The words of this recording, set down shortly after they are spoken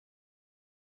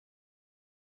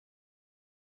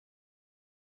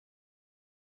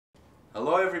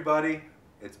Hello everybody,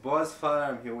 it's Boaz Fyler.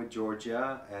 I'm here with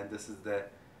Georgia, and this is the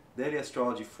daily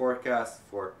astrology forecast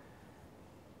for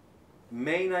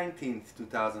May 19th,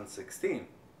 2016.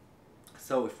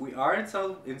 So if we are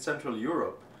in Central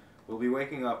Europe, we'll be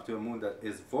waking up to a moon that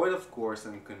is void of course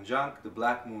and conjunct the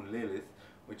black moon Lilith,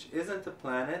 which isn't a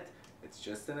planet, it's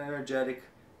just an energetic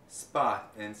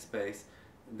spot in space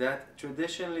that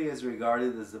traditionally is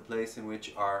regarded as the place in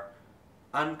which our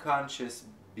unconscious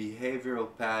behavioral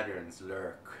patterns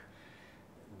lurk.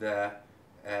 The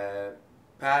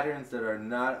patterns that are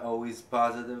not always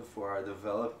positive for our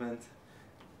development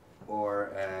or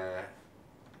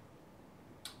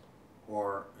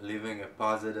living a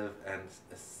positive and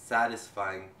a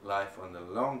satisfying life on the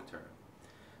long term.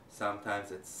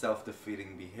 Sometimes it's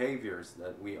self-defeating behaviors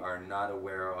that we are not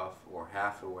aware of or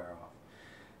half aware of.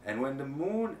 And when the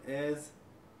moon is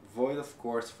void of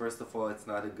course, first of all, it's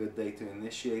not a good day to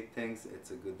initiate things.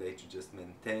 It's a good day to just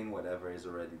maintain whatever is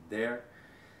already there.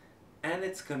 And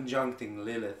it's conjuncting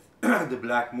Lilith, the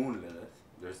black moon Lilith.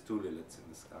 There's two Liliths in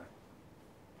the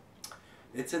sky.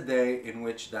 It's a day in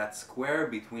which that square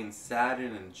between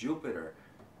Saturn and Jupiter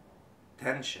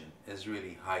tension is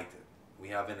really heightened. We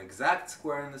have an exact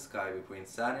square in the sky between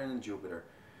Saturn and Jupiter,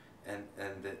 and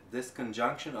this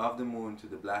conjunction of the moon to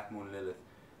the black moon Lilith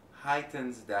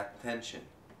heightens that tension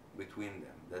between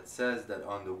them, that says that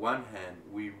on the one hand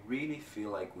we really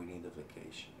feel like we need a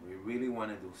vacation, we really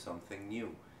want to do something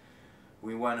new,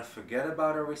 we want to forget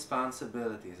about our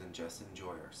responsibilities and just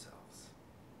enjoy ourselves,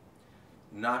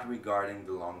 not regarding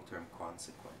the long-term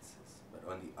consequences.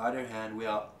 But on the other hand, we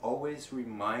are always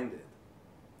reminded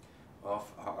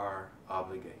of our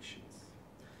obligations,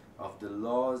 of the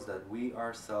laws that we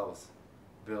ourselves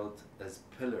built as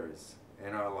pillars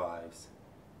in our lives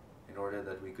in order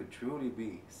that we could truly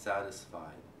be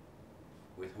satisfied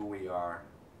with who we are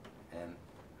and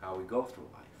how we go through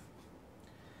life.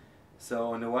 So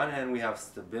on the one hand we have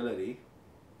stability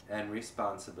and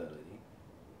responsibility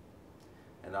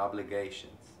and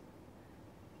obligations,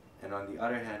 and on the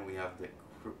other hand we have the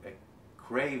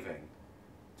craving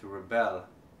to rebel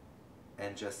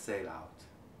and just sail out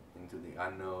into the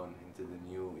unknown, into the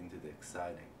new, into the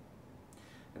exciting.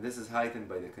 And this is heightened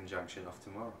by the conjunction of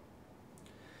tomorrow.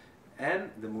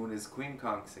 And the moon is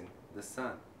quincunxing the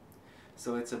sun.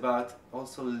 So it's about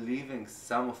also leaving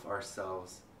some of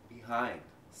ourselves behind,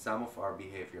 some of our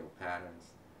behavioral patterns,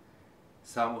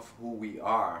 some of who we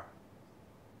are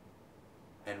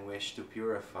and wish to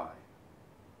purify,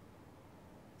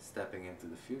 stepping into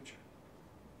the future.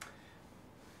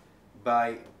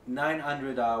 By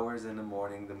 900 hours in the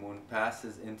morning, the moon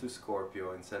passes into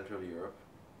Scorpio in Central Europe.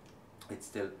 It's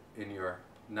still in your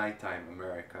nighttime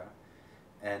America.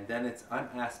 And then it's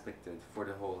unaspected for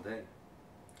the whole day.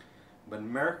 But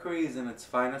Mercury is in its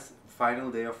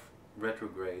final day of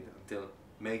retrograde until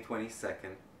May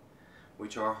 22nd,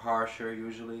 which are harsher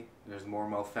usually. There's more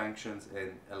malfunctions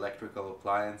in electrical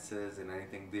appliances and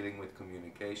anything dealing with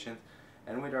communication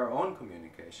and with our own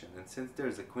communication. And since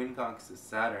there's a quincunx to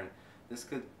Saturn, this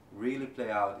could really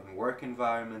play out in work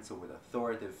environments or with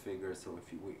authoritative figures. So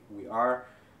if we are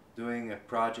doing a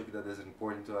project that is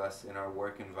important to us in our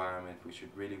work environment, we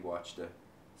should really watch the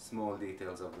small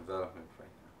details of development right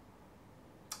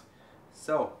now.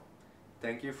 So,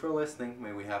 thank you for listening.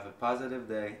 May we have a positive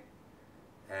day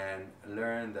and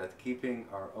learn that keeping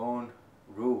our own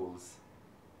rules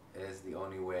is the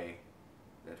only way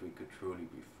that we could truly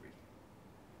be free.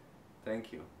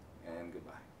 Thank you and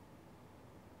goodbye.